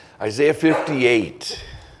Isaiah 58.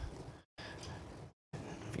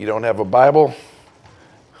 If you don't have a Bible,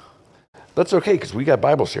 that's okay because we got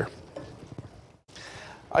Bibles here.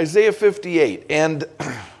 Isaiah 58. And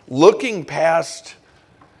looking past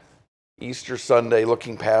Easter Sunday,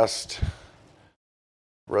 looking past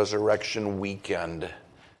Resurrection Weekend,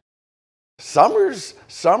 summer's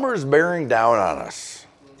bearing down on us.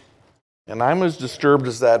 And I'm as disturbed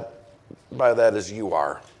by that as you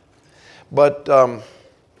are. But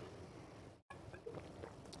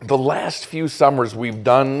the last few summers we've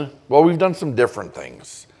done some different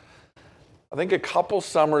things. I think a couple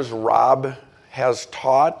summers Rob has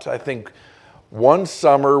taught. I think one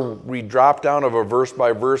summer we dropped down of a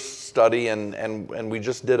verse-by-verse study and we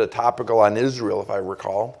just did a topical on Israel, if I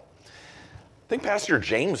recall. I think Pastor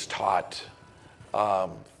James taught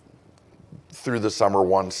through the summer,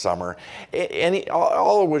 one summer. And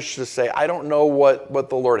all I wish to say, I don't know what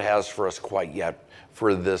the Lord has for us quite yet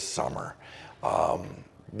for this summer.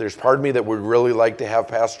 There's part of me that would really like to have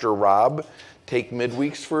Pastor Rob take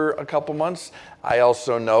midweeks for a couple months. I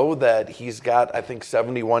also know that he's got, I think,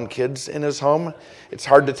 71 kids in his home. It's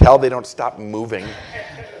hard to tell. They don't stop moving.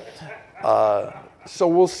 So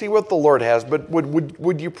we'll see what the Lord has. But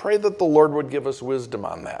would you pray that the Lord would give us wisdom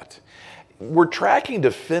on that? We're tracking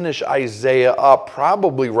to finish Isaiah up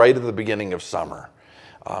probably right at the beginning of summer.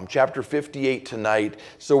 Chapter 58 tonight.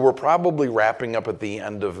 So we're probably wrapping up at the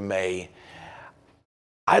end of May.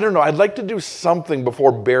 I don't know. I'd like to do something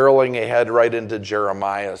before barreling ahead right into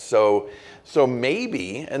Jeremiah. So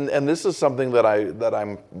maybe, and this is something that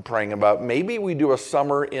I'm praying about. Maybe we do a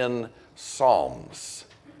summer in Psalms.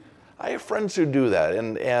 I have friends who do that,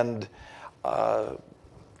 and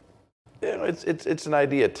it's an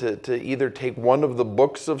idea to either take one of the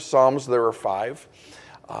books of Psalms. There are 5,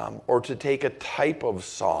 or to take a type of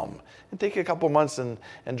psalm and take a couple months and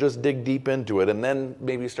just dig deep into it, and then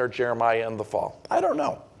maybe start Jeremiah in the fall. I don't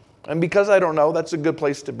know. And because I don't know, that's a good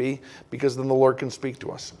place to be, because then the Lord can speak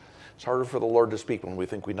to us. It's harder for the Lord to speak when we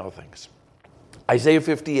think we know things. Isaiah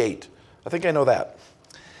 58. I think I know that.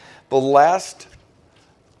 The last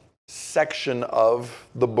section of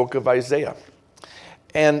the book of Isaiah.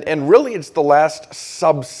 And really it's the last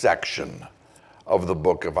subsection of the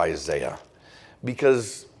book of Isaiah,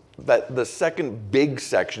 because that the second big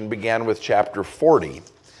section began with chapter 40.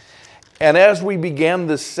 And as we began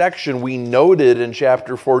this section, we noted in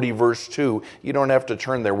chapter 40, verse 2, you don't have to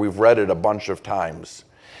turn there, we've read it a bunch of times.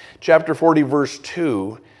 Chapter 40, verse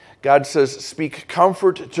 2, God says, "Speak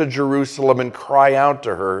comfort to Jerusalem and cry out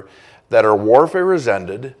to her that her warfare is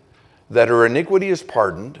ended, that her iniquity is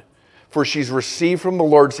pardoned, for she's received from the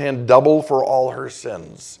Lord's hand double for all her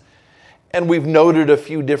sins." And we've noted a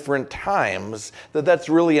few different times that that's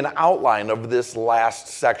really an outline of this last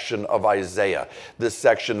section of Isaiah, this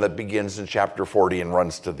section that begins in chapter 40 and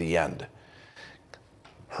runs to the end.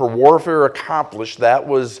 Her warfare accomplished, that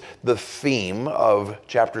was the theme of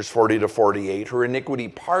chapters 40 to 48. Her iniquity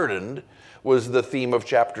pardoned was the theme of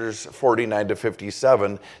chapters 49 to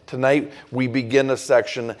 57. Tonight, we begin a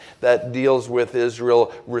section that deals with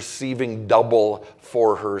Israel receiving double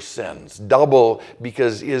for her sins. Double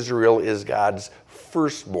because Israel is God's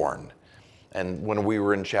firstborn. And when we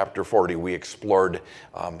were in chapter 40, we explored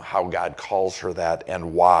how God calls her that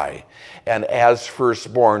and why. And as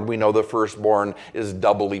firstborn, we know the firstborn is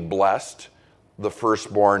doubly blessed. The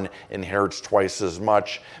firstborn inherits twice as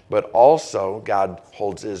much, but also God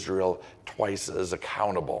holds Israel twice as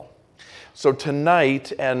accountable. So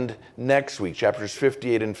tonight and next week, chapters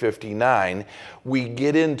 58 and 59, we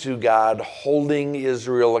get into God holding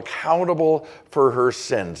Israel accountable for her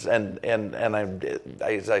sins. And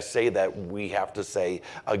as I say that, we have to say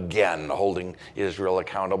again, holding Israel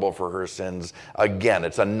accountable for her sins. Again,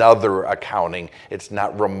 it's another accounting. It's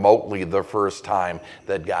not remotely the first time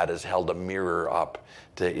that God has held a mirror up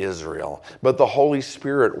to Israel. But the Holy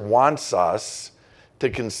Spirit wants us to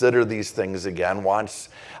consider these things again, wants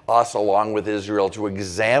us, along with Israel, to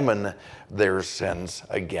examine their sins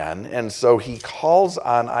again. And so he calls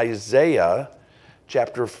on Isaiah,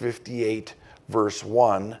 chapter 58, verse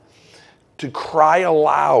 1, to cry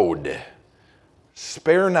aloud.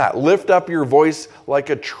 Spare not. Lift up your voice like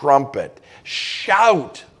a trumpet.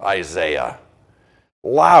 Shout, Isaiah.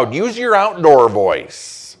 Loud. Use your outdoor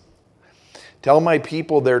voice. Tell my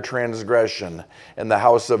people their transgression and the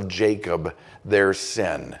house of Jacob their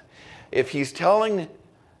sin. If he's telling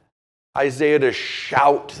Isaiah to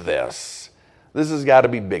shout this has got to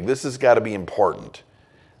be big. This has got to be important.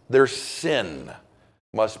 Their sin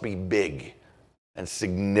must be big and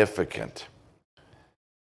significant.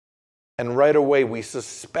 And right away, we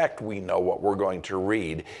suspect we know what we're going to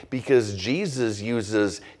read because Jesus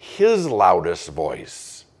uses his loudest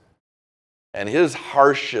voice and his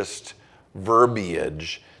harshest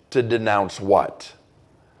verbiage to denounce what?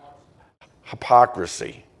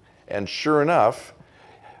 Hypocrisy. And sure enough,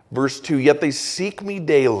 verse 2, yet they seek me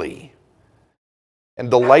daily and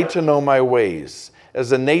delight to know my ways,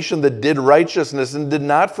 as a nation that did righteousness and did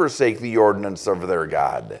not forsake the ordinance of their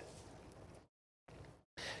God.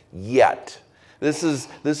 Yet. This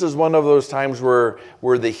is one of those times where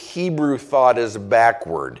the Hebrew thought is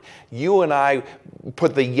backward. You and I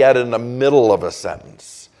put the yet in the middle of a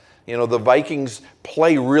sentence. You know, the Vikings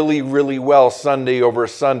play really, really well Sunday over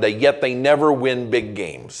Sunday, yet they never win big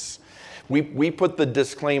games. We put the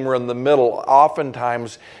disclaimer in the middle.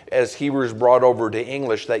 Oftentimes, as Hebrews brought over to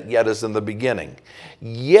English, that yet is in the beginning.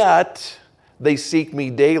 Yet they seek me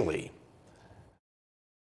daily.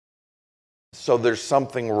 So there's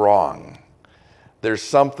something wrong. There's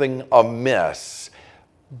something amiss.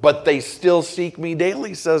 But they still seek me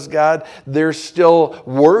daily, says God. They're still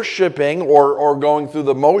worshiping or going through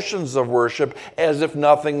the motions of worship as if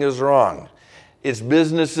nothing is wrong. It's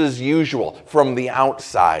business as usual, from the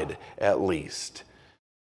outside at least.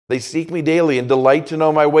 They seek me daily and delight to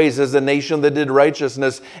know my ways, as a nation that did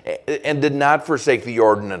righteousness and did not forsake the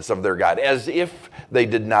ordinance of their God, as if they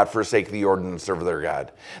did not forsake the ordinance of their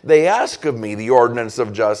God. They ask of me the ordinance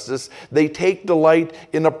of justice. They take delight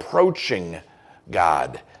in approaching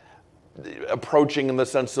God, approaching in the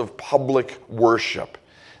sense of public worship.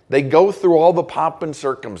 They go through all the pomp and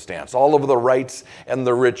circumstance, all of the rites and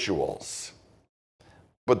the rituals.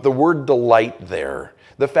 But the word delight there,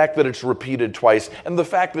 the fact that it's repeated twice, and the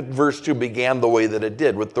fact that verse 2 began the way that it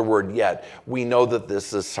did with the word yet, we know that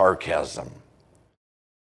this is sarcasm.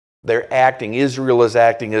 They're acting, Israel is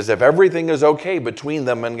acting as if everything is okay between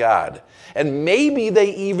them and God. And maybe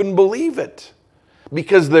they even believe it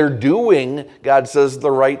because they're doing, God says,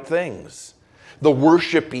 the right things. The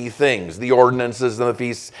worshipy things, the ordinances and the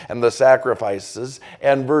feasts and the sacrifices.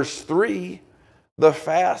 And verse 3, the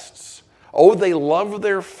fasts. Oh, they love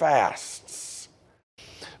their fasts.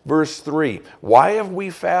 Verse 3, why have we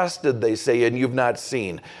fasted, they say, and you've not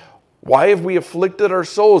seen? Why have we afflicted our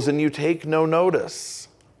souls and you take no notice?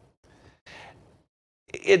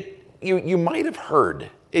 You might have heard,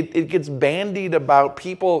 it gets bandied about.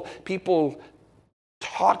 People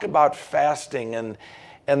talk about fasting and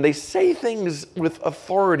they say things with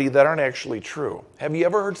authority that aren't actually true. Have you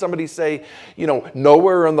ever heard somebody say,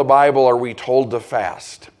 nowhere in the Bible are we told to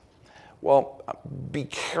fast? Well, be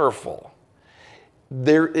careful.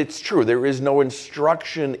 It's true, there is no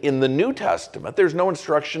instruction in the New Testament. There's no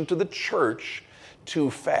instruction to the church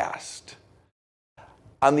to fast.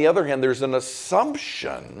 On the other hand, there's an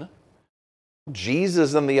assumption.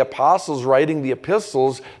 Jesus and the apostles writing the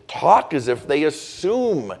epistles talk as if they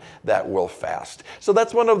assume that we'll fast. So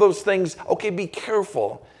that's one of those things, okay, be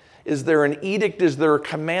careful. Is there an edict? Is there a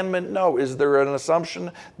commandment? No. Is there an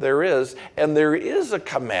assumption? There is. And there is a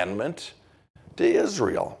commandment to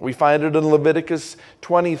Israel. We find it in Leviticus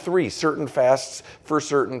 23, certain fasts for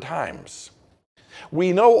certain times.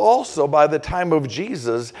 We know also by the time of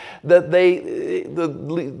Jesus that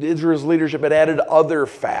Israel's leadership had added other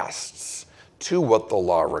fasts to what the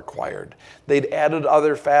law required. They'd added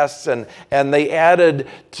other fasts and they added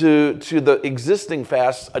to the existing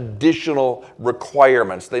fasts additional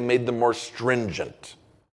requirements. They made them more stringent.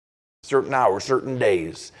 Certain hours, certain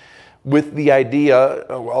days, with the idea,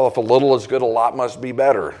 well, if a little is good, a lot must be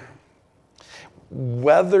better.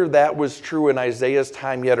 Whether that was true in Isaiah's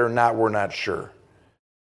time yet or not, we're not sure.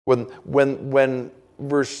 When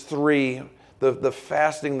verse 3, the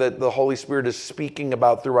fasting that the Holy Spirit is speaking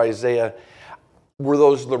about through Isaiah, were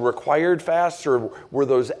those the required fasts or were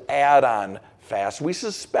those add-on fasts? We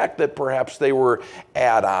suspect that perhaps they were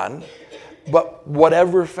add-on, but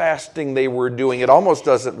whatever fasting they were doing, it almost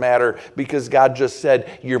doesn't matter because God just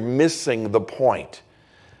said, you're missing the point.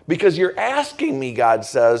 Because you're asking me, God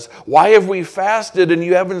says, why have we fasted and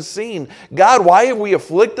you haven't seen? God, why have we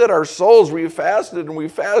afflicted our souls? We fasted and we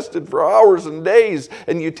fasted for hours and days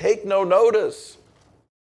and you take no notice.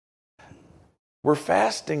 We're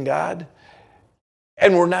fasting, God,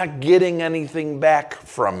 and we're not getting anything back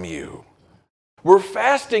from you. We're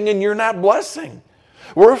fasting and you're not blessing.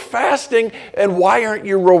 We're fasting and why aren't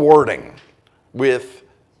you rewarding with,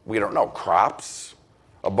 we don't know, crops,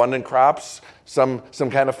 abundant crops, some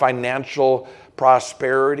kind of financial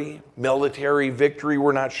prosperity, military victory,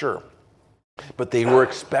 we're not sure. But they were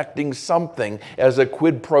expecting something as a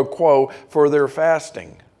quid pro quo for their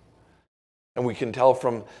fasting. And we can tell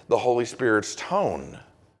from the Holy Spirit's tone,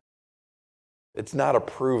 it's not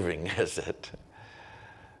approving, is it?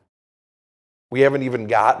 We haven't even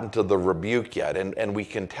gotten to the rebuke yet, and we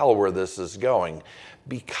can tell where this is going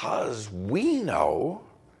because we know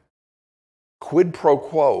quid pro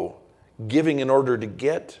quo, giving in order to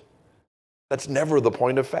get, that's never the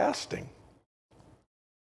point of fasting.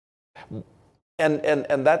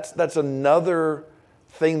 And that's another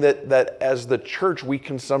thing that as the church we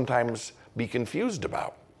can sometimes be confused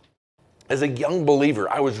about. As a young believer,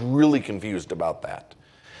 I was really confused about that.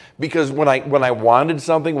 Because when I wanted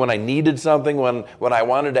something, when I needed something, when I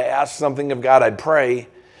wanted to ask something of God, I'd pray.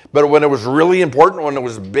 But when it was really important, when it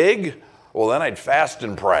was big, well, then I'd fast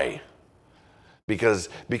and pray. Because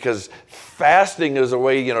fasting is a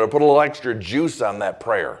way, to put a little extra juice on that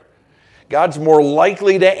prayer. God's more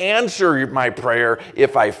likely to answer my prayer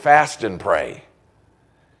if I fast and pray.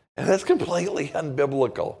 And that's completely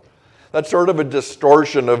unbiblical. That's sort of a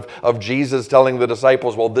distortion of Jesus telling the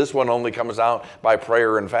disciples, well, this one only comes out by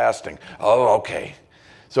prayer and fasting. Oh, okay.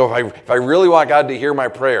 So if I really want God to hear my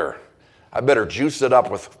prayer, I better juice it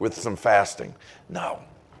up with some fasting. No.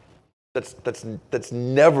 That's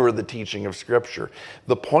never the teaching of Scripture.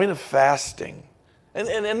 The point of fasting, and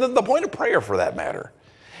the point of prayer for that matter,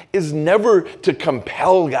 is never to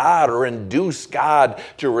compel God or induce God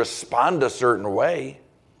to respond a certain way.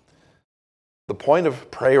 The point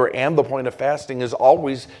of prayer and the point of fasting is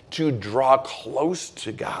always to draw close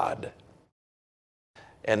to God.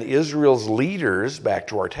 And Israel's leaders, back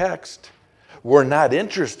to our text, were not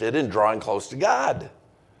interested in drawing close to God,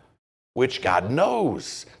 which God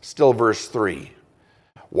knows. Still verse 3.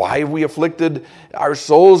 Why have we afflicted our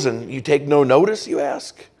souls and you take no notice, you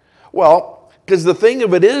ask? Well, because the thing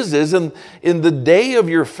of it is in the day of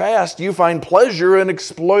your fast, you find pleasure and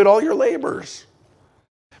exploit all your labors.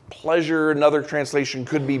 Pleasure, another translation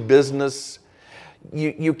could be business.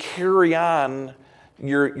 You carry on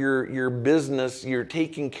your business, you're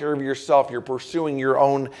taking care of yourself, you're pursuing your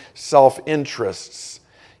own self-interests.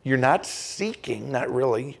 You're not seeking, not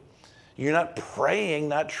really. You're not praying,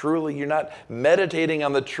 not truly. You're not meditating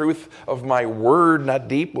on the truth of my word, not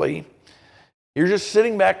deeply. You're just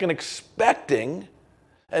sitting back and expecting,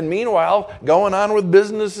 and meanwhile, going on with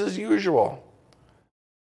business as usual.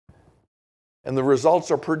 And the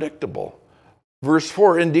results are predictable. Verse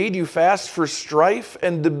 4, indeed, you fast for strife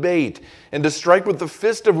and debate, and to strike with the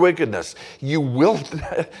fist of wickedness. You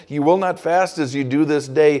will not fast as you do this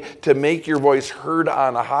day to make your voice heard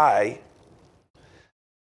on high.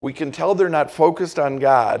 We can tell they're not focused on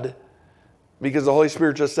God because the Holy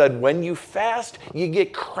Spirit just said, when you fast, you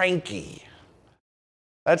get cranky.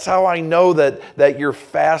 That's how I know that your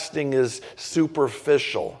fasting is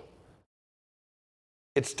superficial.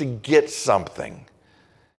 It's to get something.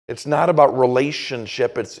 It's not about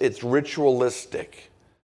relationship. It's ritualistic.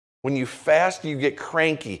 When you fast, you get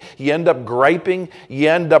cranky. You end up griping. You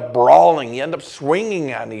end up brawling. You end up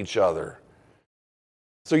swinging on each other.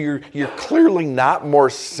 So you're clearly not more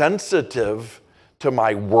sensitive to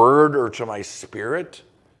my word or to my spirit.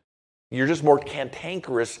 You're just more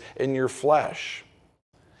cantankerous in your flesh,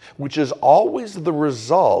 which is always the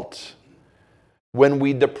result when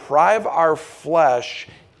we deprive our flesh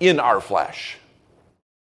in our flesh.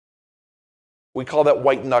 We call that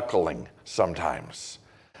white knuckling sometimes.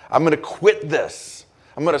 I'm going to quit this.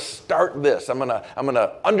 I'm going to start this. I'm going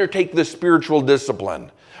to undertake this spiritual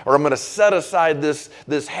discipline. Or I'm going to set aside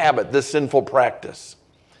this habit, this sinful practice.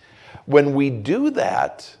 When we do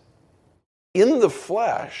that in the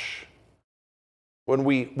flesh, when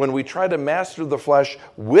we try to master the flesh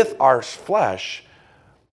with our flesh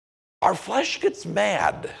gets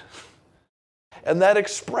mad. And that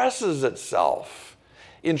expresses itself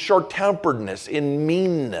in short-temperedness, in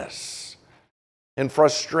meanness, in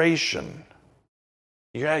frustration.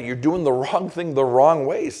 Yeah, you're doing the wrong thing the wrong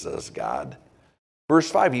way, says God. Verse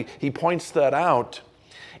 5, he points that out.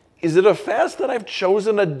 Is it a fast that I've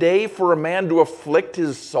chosen a day for a man to afflict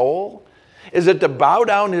his soul? Is it to bow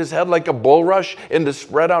down his head like a bulrush and to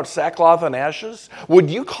spread out sackcloth and ashes? Would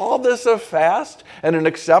you call this a fast and an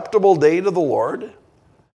acceptable day to the Lord?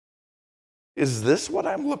 Is this what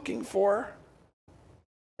I'm looking for?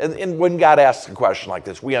 And when God asks a question like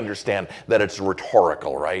this, we understand that it's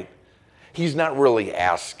rhetorical, right? He's not really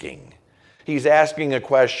asking. He's asking a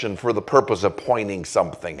question for the purpose of pointing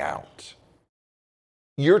something out.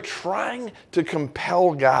 You're trying to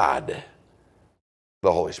compel God,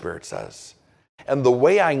 the Holy Spirit says. And the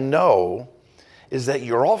way I know is that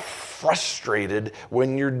you're all frustrated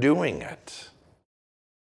when you're doing it.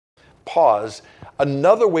 Pause.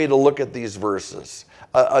 Another way to look at these verses,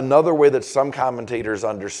 another way that some commentators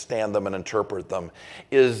understand them and interpret them,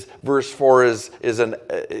 is verse 4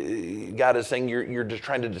 God is saying you're just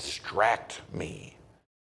trying to distract me.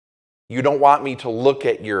 You don't want me to look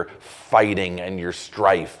at your fighting and your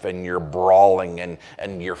strife and your brawling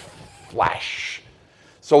and your flesh.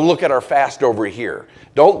 So look at our fast over here.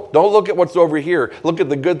 Don't look at what's over here. Look at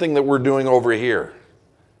the good thing that we're doing over here.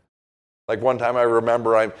 Like one time I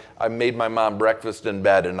remember I made my mom breakfast in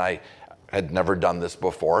bed, and I had never done this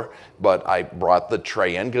before, but I brought the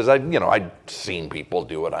tray in because I'd seen people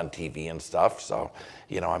do it on TV and stuff. So,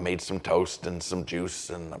 I made some toast and some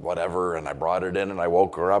juice and whatever, and I brought it in and I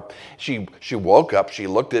woke her up. She woke up, she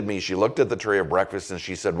looked at me, she looked at the tray of breakfast, and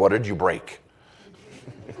she said, "What did you break?"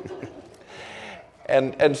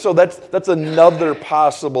 And so that's another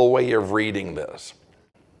possible way of reading this.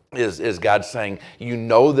 Is God saying, you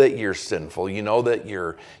know that you're sinful, you know that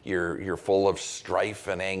you're full of strife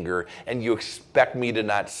and anger, and you expect me to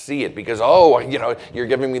not see it because you're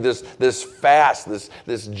giving me this fast,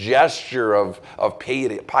 this gesture of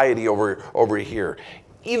piety over here.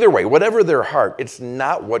 Either way, whatever their heart, it's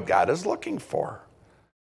not what God is looking for.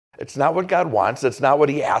 It's not what God wants. It's not what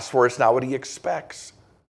He asks for. It's not what He expects.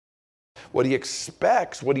 What He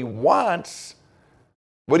expects, what He wants.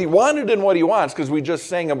 What He wanted and what He wants, because we just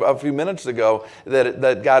sang a few minutes ago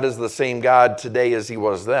that God is the same God today as He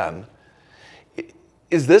was then.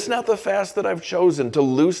 Is this not the fast that I've chosen, to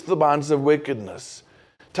loose the bonds of wickedness,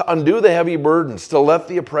 to undo the heavy burdens, to let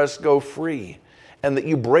the oppressed go free, and that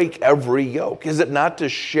you break every yoke? Is it not to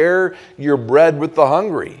share your bread with the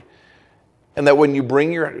hungry, and that when you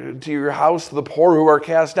bring to your house the poor who are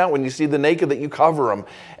cast out, when you see the naked, that you cover them,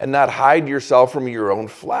 and not hide yourself from your own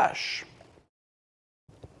flesh?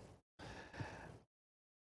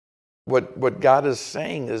 What God is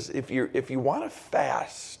saying is, if you want to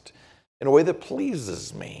fast in a way that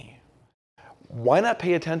pleases me, why not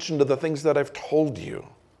pay attention to the things that I've told you?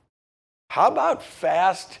 How about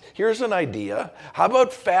fast? Here's an idea. How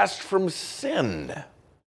about fast from sin?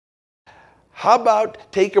 How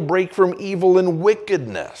about take a break from evil and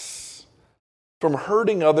wickedness, from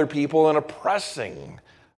hurting other people and oppressing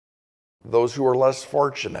those who are less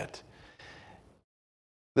fortunate?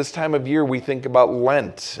 This time of year, we think about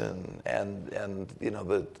Lent and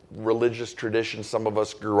the religious tradition some of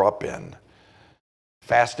us grew up in.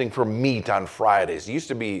 Fasting from meat on Fridays. It used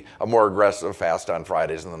to be a more aggressive fast on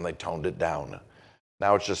Fridays, and then they toned it down.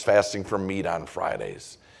 Now it's just fasting from meat on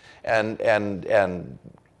Fridays. And in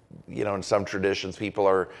some traditions, people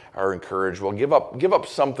are encouraged, well, give up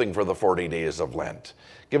something for the 40 days of Lent.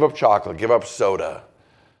 Give up chocolate, give up soda.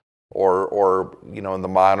 Or in the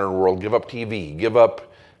modern world, give up TV, give up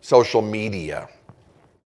social media.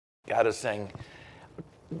 God is saying,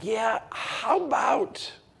 yeah, how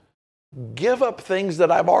about give up things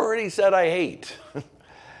that I've already said I hate?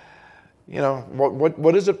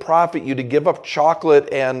 What does it profit you to give up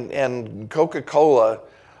chocolate and Coca-Cola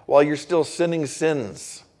while you're still sinning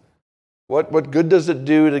sins? What good does it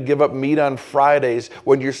do to give up meat on Fridays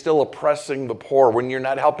when you're still oppressing the poor, when you're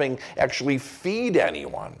not helping actually feed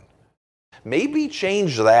anyone? Maybe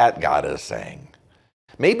change that, God is saying.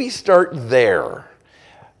 Maybe start there.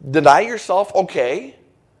 Deny yourself, okay,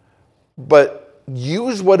 but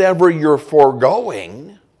use whatever you're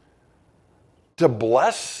foregoing to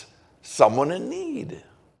bless someone in need.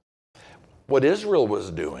 What Israel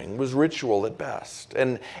was doing was ritual at best.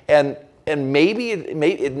 And maybe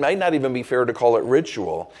it might not even be fair to call it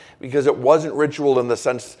ritual, because it wasn't ritual in the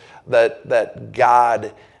sense that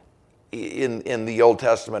God in the Old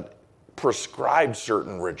Testament prescribed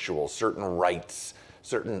certain rituals, certain rites,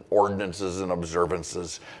 certain ordinances and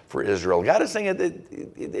observances for Israel. God is saying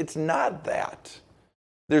it's not that.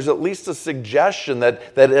 There's at least a suggestion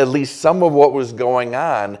that at least some of what was going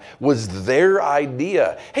on was their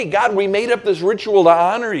idea. Hey, God, we made up this ritual to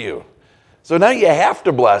honor you. So now you have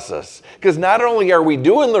to bless us. Because not only are we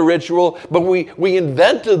doing the ritual, but we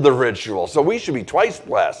invented the ritual. So we should be twice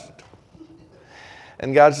blessed.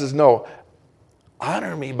 And God says, no,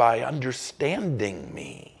 honor me by understanding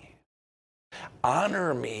me.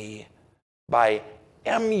 Honor me by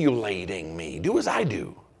emulating me. Do as I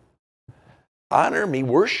do. Honor me,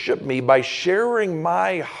 worship me by sharing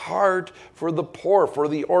my heart for the poor, for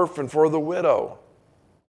the orphan, for the widow.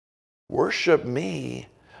 Worship me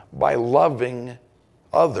by loving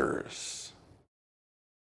others.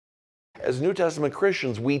 As New Testament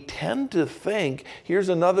Christians, we tend to think, here's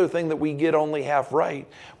another thing that we get only half right,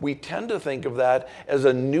 we tend to think of that as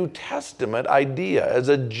a New Testament idea, as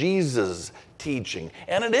a Jesus teaching.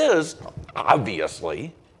 And it is,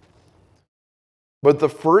 obviously. But the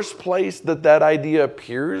first place that idea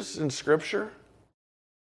appears in Scripture,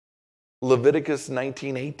 Leviticus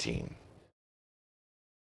 19:18.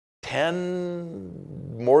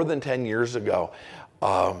 More than 10 years ago,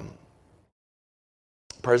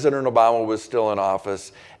 President Obama was still in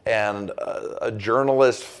office, and a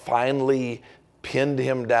journalist finally pinned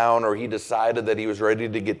him down, or he decided that he was ready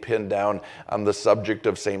to get pinned down on the subject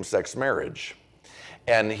of same-sex marriage.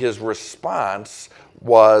 And his response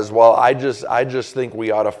was, well, I just think we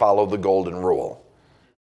ought to follow the golden rule.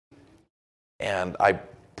 And I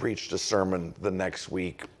preached a sermon the next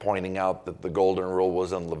week pointing out that the golden rule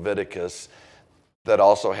was in Leviticus that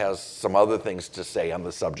also has some other things to say on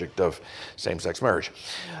the subject of same-sex marriage.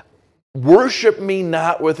 Worship me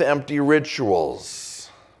not with empty rituals.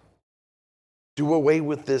 Do away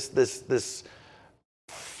with this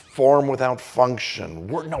form without function.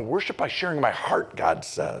 No, worship by sharing my heart, God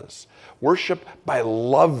says. Worship by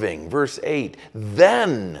loving. Verse 8,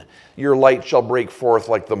 then your light shall break forth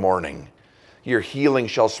like the morning. Your healing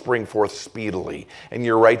shall spring forth speedily, and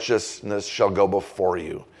your righteousness shall go before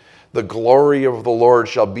you. The glory of the Lord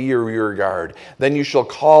shall be your rear guard. Then you shall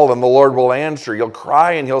call, and the Lord will answer. You'll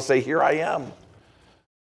cry, and he'll say, here I am.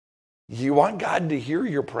 You want God to hear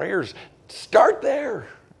your prayers? Start there.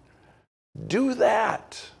 Do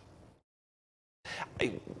that.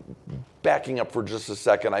 Backing up for just a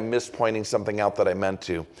second, I missed pointing something out that I meant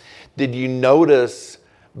to. Did you notice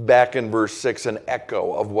back in verse 6 an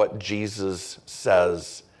echo of what Jesus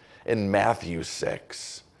says in Matthew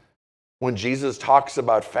 6? When Jesus talks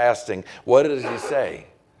about fasting, what does he say?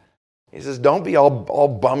 He says, don't be all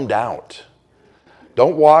bummed out.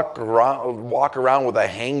 Don't walk around with a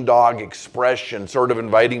hangdog expression, sort of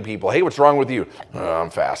inviting people, hey, what's wrong with you?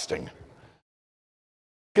 I'm fasting.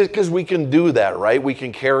 Because we can do that, right? We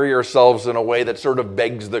can carry ourselves in a way that sort of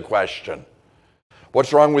begs the question.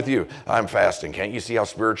 What's wrong with you? I'm fasting. Can't you see how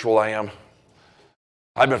spiritual I am?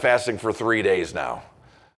 I've been fasting for 3 days now.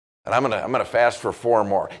 And I'm gonna fast for 4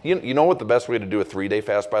 more. You know what the best way to do a 3-day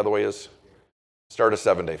fast, by the way, is? Start a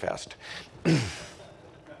 7-day fast.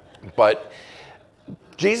 But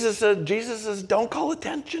Jesus says, don't call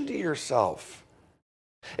attention to yourself.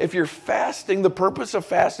 If you're fasting, the purpose of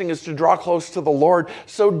fasting is to draw close to the Lord,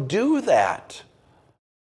 so do that.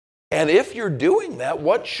 And if you're doing that,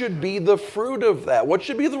 what should be the fruit of that? What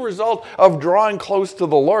should be the result of drawing close to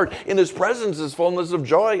the Lord? In his presence is fullness of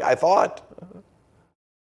joy, I thought.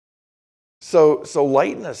 So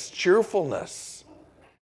lightness, cheerfulness,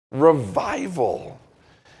 revival.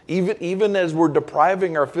 Even as we're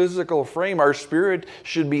depriving our physical frame, our spirit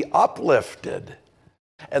should be uplifted.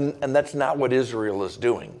 And that's not what Israel is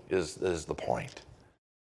doing, is the point.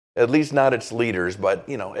 At least not its leaders, but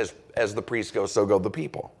as the priests go, so go the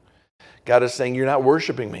people. God is saying, you're not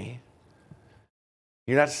worshiping me.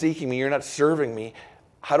 You're not seeking me. You're not serving me.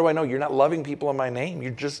 How do I know? You're not loving people in my name.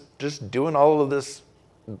 You're just doing all of this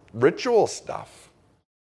ritual stuff.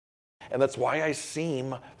 And that's why I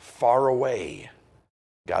seem far away,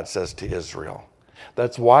 God says to Israel.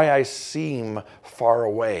 That's why I seem far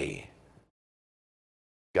away,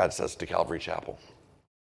 God says to Calvary Chapel.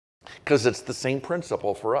 Because it's the same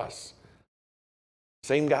principle for us.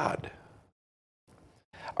 Same God.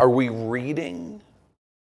 Are we reading?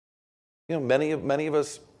 Many of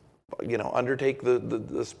us undertake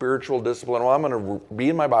the spiritual discipline. Well, I'm going to be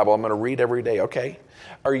in my Bible. I'm going to read every day. Okay.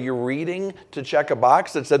 Are you reading to check a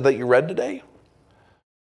box that said that you read today?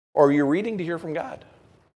 Or are you reading to hear from God?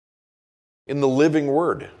 In the living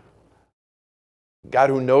Word. God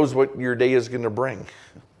who knows what your day is going to bring.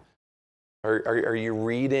 Are you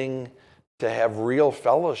reading to have real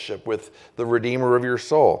fellowship with the Redeemer of your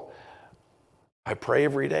soul? I pray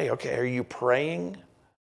every day. Okay, are you praying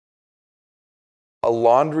a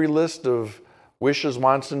laundry list of wishes,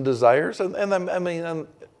 wants, and desires? And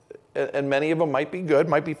many of them might be good,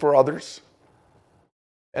 might be for others.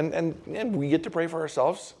 And we get to pray for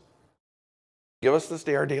ourselves. Give us this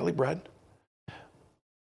day our daily bread.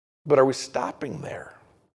 But are we stopping there?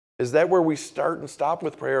 Is that where we start and stop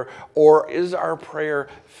with prayer? Or is our prayer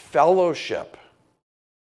fellowship?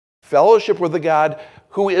 Fellowship with the God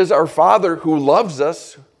who is our Father, who loves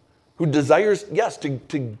us, who desires, yes,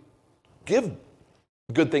 to give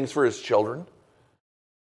good things for his children.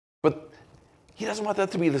 But he doesn't want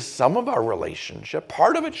that to be the sum of our relationship.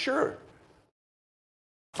 Part of it, sure.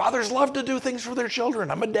 Fathers love to do things for their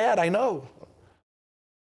children. I'm a dad, I know.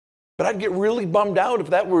 But I'd get really bummed out if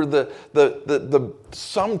that were the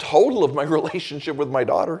sum total of my relationship with my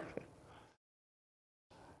daughter.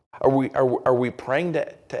 Are we praying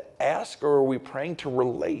to ask, or are we praying to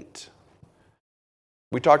relate?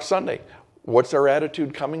 We talked Sunday. What's our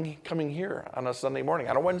attitude coming here on a Sunday morning,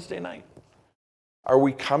 on a Wednesday night? Are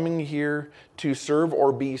we coming here to serve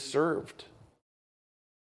or be served?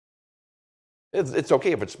 It's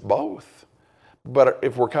okay if it's both. But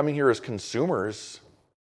if we're coming here as consumers,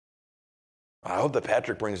 I hope that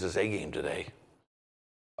Patrick brings his A game today.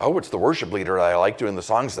 Oh, it's the worship leader that I like doing the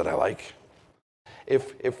songs that I like.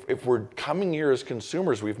 If we're coming here as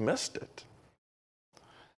consumers, we've missed it.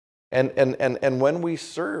 And when we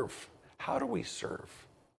serve, how do we serve?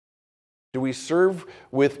 Do we serve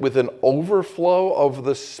with an overflow of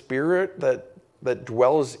the Spirit that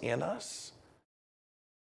dwells in us?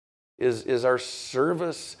 Is our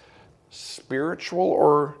service spiritual,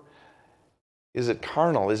 or is it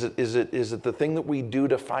carnal? Is it the thing that we do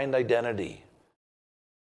to find identity?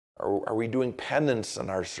 Are we doing penance in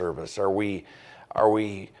our service? Are we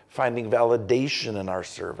finding validation in our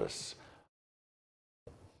service?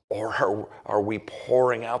 Or are we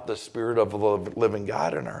pouring out the Spirit of the living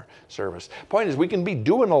God in our service? Point is, we can be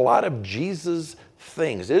doing a lot of Jesus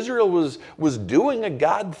things. Israel was doing a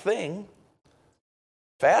God thing.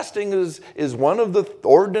 Fasting is one of the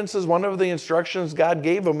ordinances, one of the instructions God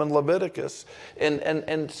gave them in Leviticus.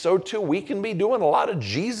 And so too, we can be doing a lot of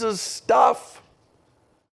Jesus stuff,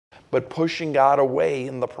 but pushing God away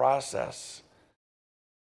in the process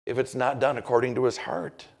if it's not done according to his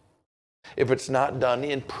heart. If it's not done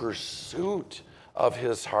in pursuit of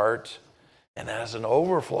his heart and as an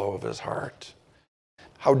overflow of his heart.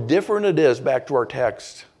 How different it is, back to our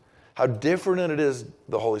text, how different it is,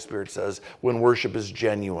 the Holy Spirit says, when worship is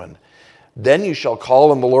genuine. Then you shall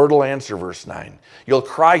call and the Lord will answer, verse 9. You'll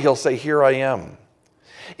cry, he'll say, here I am.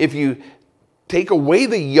 If you take away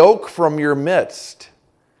the yoke from your midst,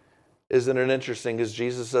 isn't it interesting, as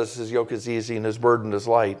Jesus says his yoke is easy and his burden is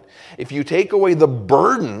light. If you take away the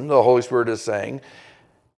burden, the Holy Spirit is saying,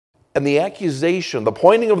 and the accusation, the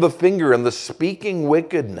pointing of the finger and the speaking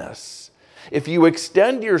wickedness, if you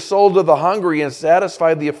extend your soul to the hungry and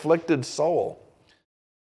satisfy the afflicted soul,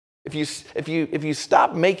 if you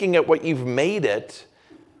stop making it what you've made it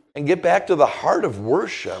and get back to the heart of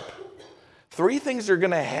worship, three things are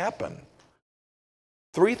going to happen.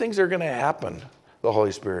 Three things are going to happen. The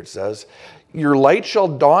Holy Spirit says, your light shall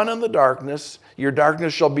dawn in the darkness, your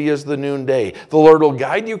darkness shall be as the noonday. The Lord will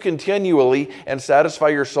guide you continually and satisfy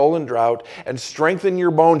your soul in drought and strengthen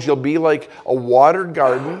your bones. You'll be like a watered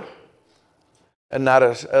garden and not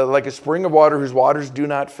like a spring of water whose waters do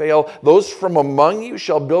not fail. Those from among you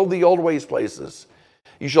shall build the old waste places.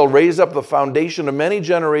 You shall raise up the foundation of many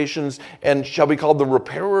generations and shall be called the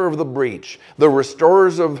repairer of the breach, the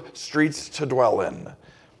restorers of streets to dwell in.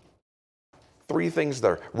 Three things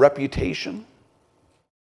there. Reputation.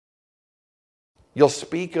 You'll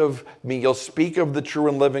speak of me. You'll speak of the true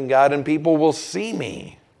and living God, and people will see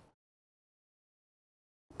me.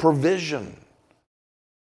 Provision.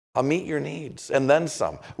 I'll meet your needs, and then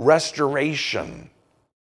some. Restoration.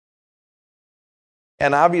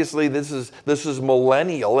 And obviously, this is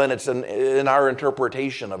millennial, and it's in our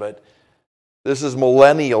interpretation of it. This is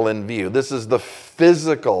millennial in view. This is the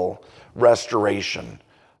physical restoration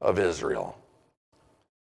of Israel.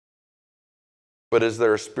 But is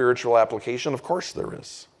there a spiritual application? Of course there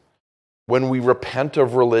is. When we repent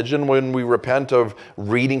of religion, when we repent of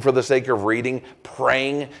reading for the sake of reading,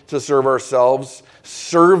 praying to serve ourselves,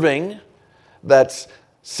 serving, that's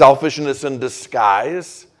selfishness in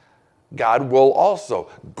disguise, God will also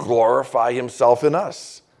glorify himself in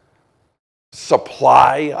us,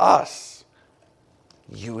 supply us,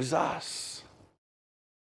 use us.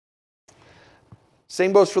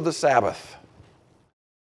 Same goes for the Sabbath.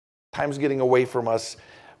 Time's getting away from us,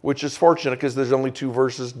 which is fortunate because there's only 2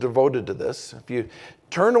 verses devoted to this. If you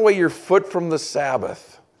turn away your foot from the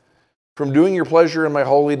Sabbath, from doing your pleasure in my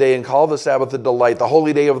holy day, and call the Sabbath a delight, the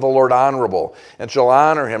holy day of the Lord honorable, and shall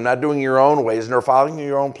honor him, not doing your own ways, nor following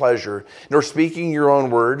your own pleasure, nor speaking your own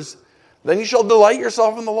words, then you shall delight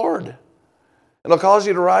yourself in the Lord. And he'll cause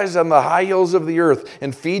you to rise on the high hills of the earth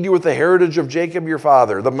and feed you with the heritage of Jacob your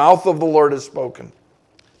father. The mouth of the Lord has spoken.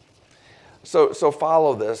 So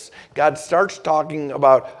follow this. God starts talking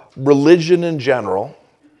about religion in general.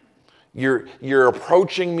 You're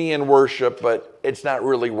approaching me in worship, but it's not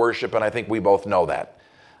really worship, and I think we both know that.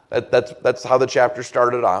 That's how the chapter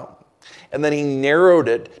started out. And then he narrowed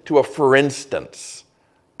it to a for instance,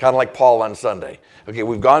 kind of like Paul on Sunday. Okay,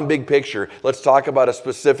 we've gone big picture. Let's talk about a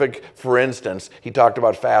specific for instance. He talked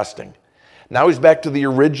about fasting. Now he's back to the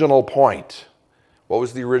original point. What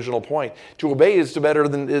was the original point? To obey is better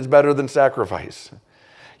than sacrifice.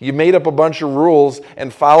 You made up a bunch of rules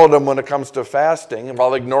and followed them when it comes to fasting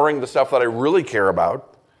while ignoring the stuff that I really care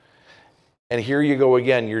about. And here you go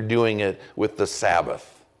again, you're doing it with the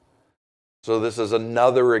Sabbath. So this is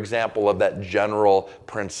another example of that general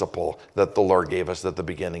principle that the Lord gave us at the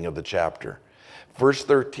beginning of the chapter. Verse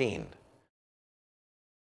 13.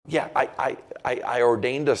 Yeah, I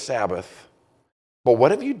ordained a Sabbath, but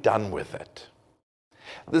what have you done with it?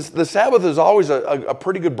 The Sabbath is always a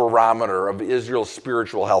pretty good barometer of Israel's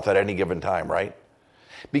spiritual health at any given time, right?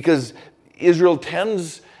 Because Israel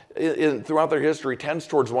tends, throughout their history, tends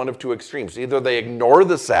towards one of two extremes. Either they ignore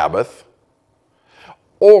the Sabbath,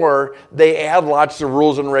 or they add lots of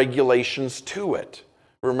rules and regulations to it.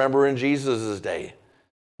 Remember in Jesus' day,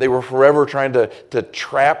 they were forever trying to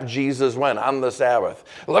trap Jesus when? On the Sabbath.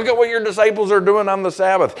 Look at what your disciples are doing on the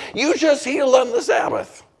Sabbath. You just healed on the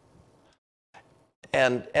Sabbath.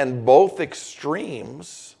 And both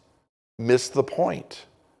extremes miss the point.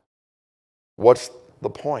 What's the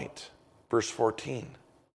point? Verse 14.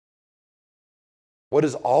 What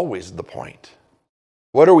is always the point?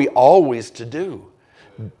 What are we always to do?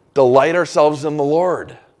 Delight ourselves in the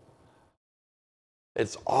Lord.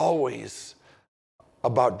 It's always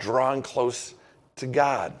about drawing close to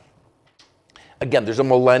God. Again, there's a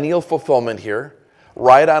millennial fulfillment here.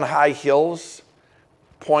 Right on high hills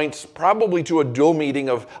points probably to a dual meaning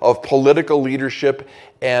of political leadership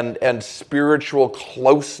and spiritual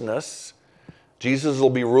closeness. Jesus will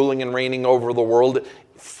be ruling and reigning over the world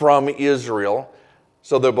from Israel.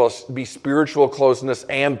 So there will be spiritual closeness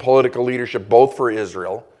and political leadership, both for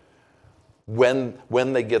Israel, when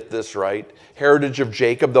they get this right. Heritage of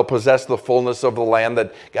Jacob, they'll possess the fullness of the land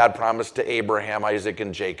that God promised to Abraham, Isaac,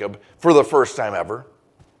 and Jacob for the first time ever.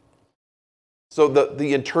 So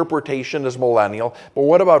the interpretation is millennial. But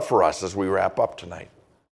what about for us as we wrap up tonight?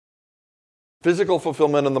 Physical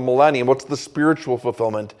fulfillment in the millennium. What's the spiritual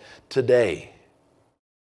fulfillment today?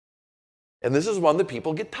 And this is one that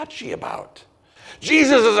people get touchy about.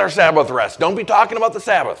 Jesus is our Sabbath rest. Don't be talking about the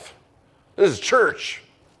Sabbath. This is church.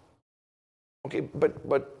 Okay,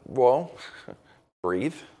 but well,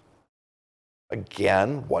 breathe.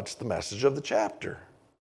 Again, what's the message of the chapter?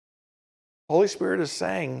 Holy Spirit is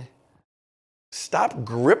saying, stop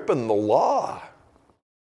gripping the law.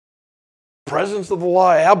 Presence of the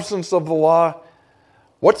law, absence of the law.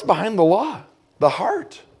 What's behind the law? The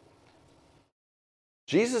heart.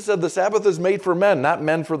 Jesus said the Sabbath is made for men, not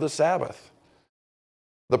men for the Sabbath.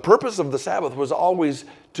 The purpose of the Sabbath was always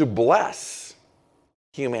to bless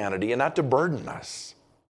humanity and not to burden us.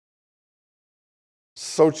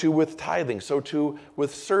 So too with tithing, so too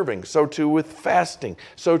with serving, so too with fasting,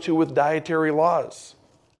 so too with dietary laws.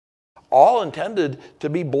 All intended to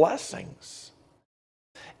be blessings.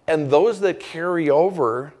 And those that carry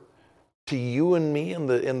over to you and me in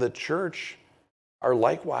the church are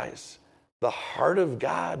likewise the heart of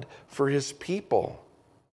God for his people.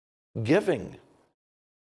 Giving.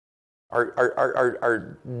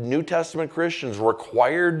 Are New Testament Christians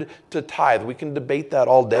required to tithe? We can debate that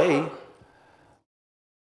all day.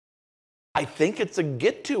 I think it's a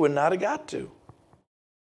get to and not a got to.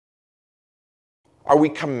 Are we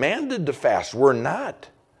commanded to fast? We're not.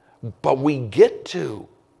 But we get to.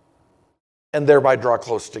 And thereby draw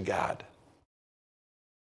close to God.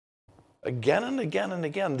 Again and again and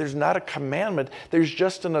again. There's not a commandment. There's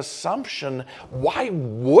just an assumption. Why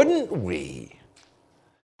wouldn't we?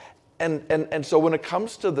 And so when it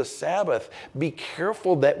comes to the Sabbath, be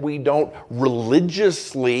careful that we don't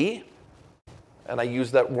religiously, and I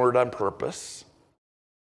use that word on purpose,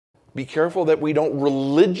 be careful that we don't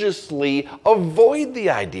religiously avoid the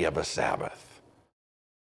idea of a Sabbath.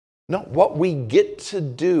 No, what we get to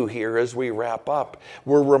do here as we wrap up,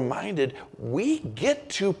 we're reminded we get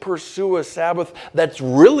to pursue a Sabbath that's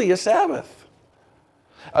really a Sabbath.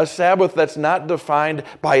 A Sabbath that's not defined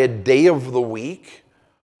by a day of the week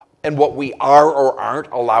and what we are or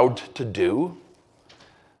aren't allowed to do.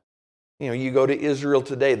 You know, you go to Israel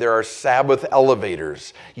today, there are Sabbath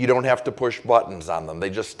elevators. You don't have to push buttons on them.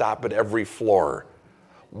 They just stop at every floor.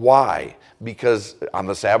 Why? Because on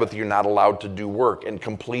the Sabbath, you're not allowed to do work. And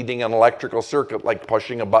completing an electrical circuit, like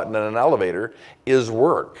pushing a button in an elevator, is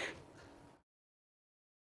work.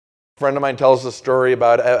 A friend of mine tells a story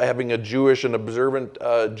about having a Jewish and observant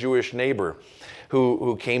Jewish neighbor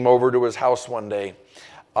who came over to his house one day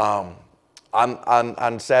on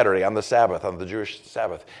Saturday, on the Sabbath, on the Jewish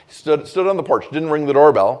Sabbath. Stood on the porch, didn't ring the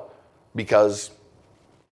doorbell because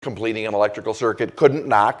completing an electrical circuit, couldn't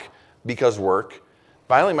knock because work.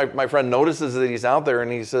 Finally, my friend notices that he's out there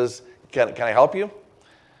and he says, can I help you?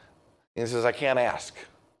 And he says, I can't ask.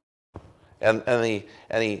 And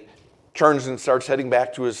he turns and starts heading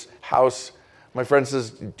back to his house. My friend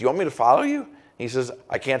says, do you want me to follow you? He says,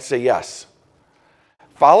 I can't say yes.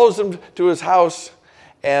 Follows him to his house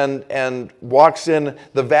and walks in.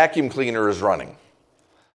 The vacuum cleaner is running.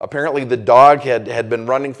 Apparently the dog had been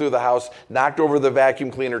running through the house, knocked over the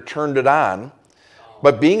vacuum cleaner, turned it on.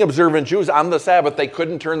 But being observant Jews, on the Sabbath, they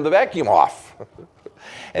couldn't turn the vacuum off.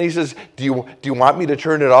 And he says, do you want me to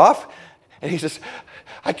turn it off? And he says,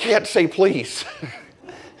 I can't say please.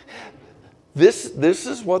 This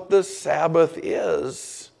is what the Sabbath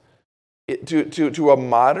is. to a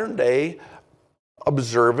modern day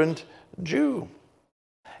observant Jew.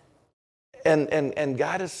 And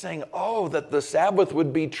God is saying, oh, that the Sabbath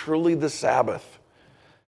would be truly the Sabbath,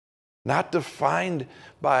 not defined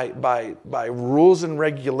by rules and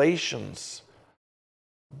regulations,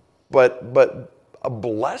 but a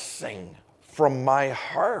blessing from my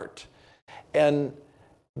heart. And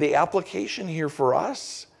the application here for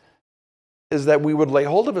us is that we would lay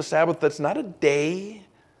hold of a Sabbath that's not a day,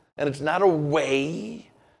 and it's not a way,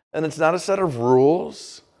 and it's not a set of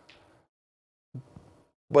rules,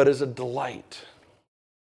 but is a delight.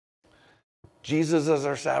 Jesus is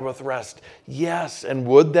our Sabbath rest. Yes, and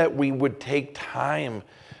would that we would take time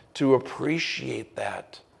to appreciate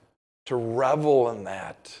that, to revel in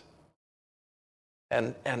that,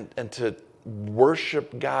 and to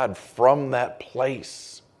worship God from that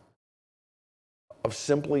place of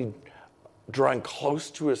simply drawing close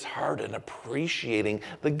to his heart and appreciating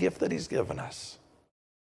the gift that he's given us.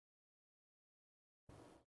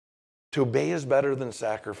 To obey is better than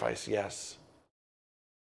sacrifice, yes.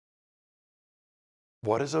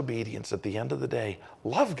 What is obedience at the end of the day?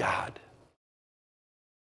 Love God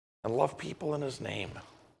and love people in his name.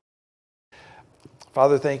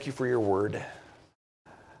 Father, thank you for your word.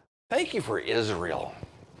 Thank you for Israel,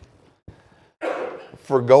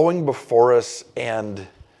 for going before us and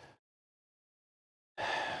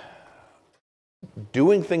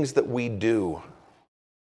doing things that we do,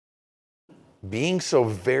 being so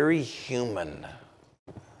very human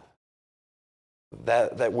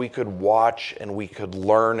that we could watch and we could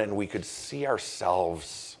learn and we could see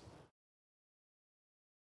ourselves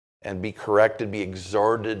and be corrected, be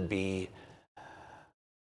exhorted, be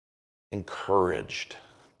encouraged.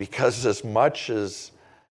 Because as much as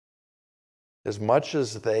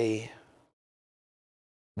they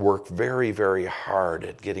work very, very hard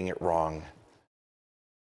at getting it wrong,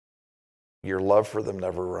 your love for them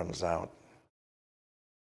never runs out.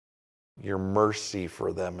 Your mercy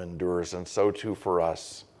for them endures, and so too for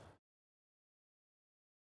us,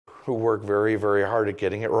 who work very, very hard at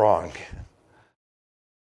getting it wrong.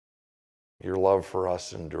 Your love for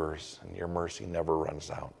us endures, and your mercy never runs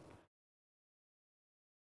out.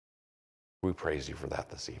 We praise you for that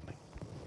this evening.